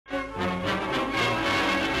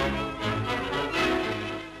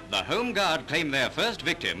The Home Guard claimed their first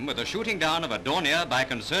victim with the shooting down of a Dornier by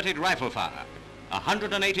concerted rifle fire.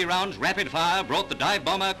 180 rounds rapid fire brought the dive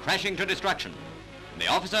bomber crashing to destruction. The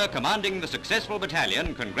officer commanding the successful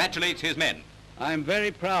battalion congratulates his men. I am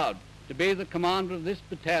very proud to be the commander of this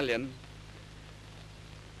battalion,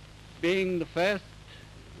 being the first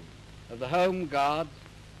of the Home Guards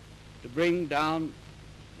to bring down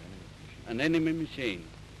an enemy machine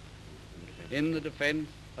in the defense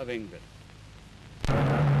of England.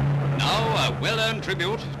 Now a well-earned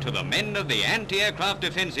tribute to the men of the anti-aircraft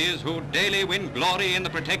defenses who daily win glory in the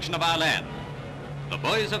protection of our land. The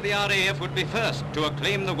boys of the RAF would be first to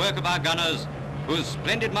acclaim the work of our gunners, whose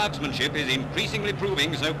splendid marksmanship is increasingly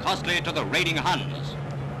proving so costly to the raiding Huns.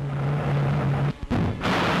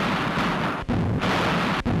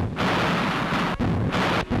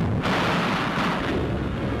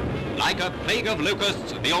 Like a plague of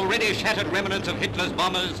locusts, the already shattered remnants of Hitler's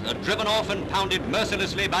bombers are driven off and pounded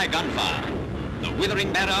mercilessly by gunfire. The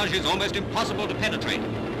withering barrage is almost impossible to penetrate,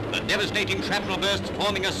 the devastating shrapnel bursts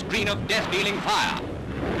forming a screen of death-dealing fire.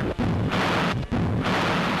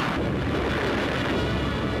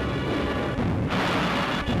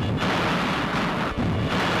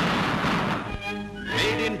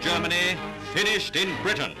 Made in Germany, finished in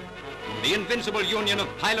Britain. The invincible union of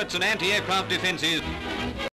pilots and anti-aircraft defenses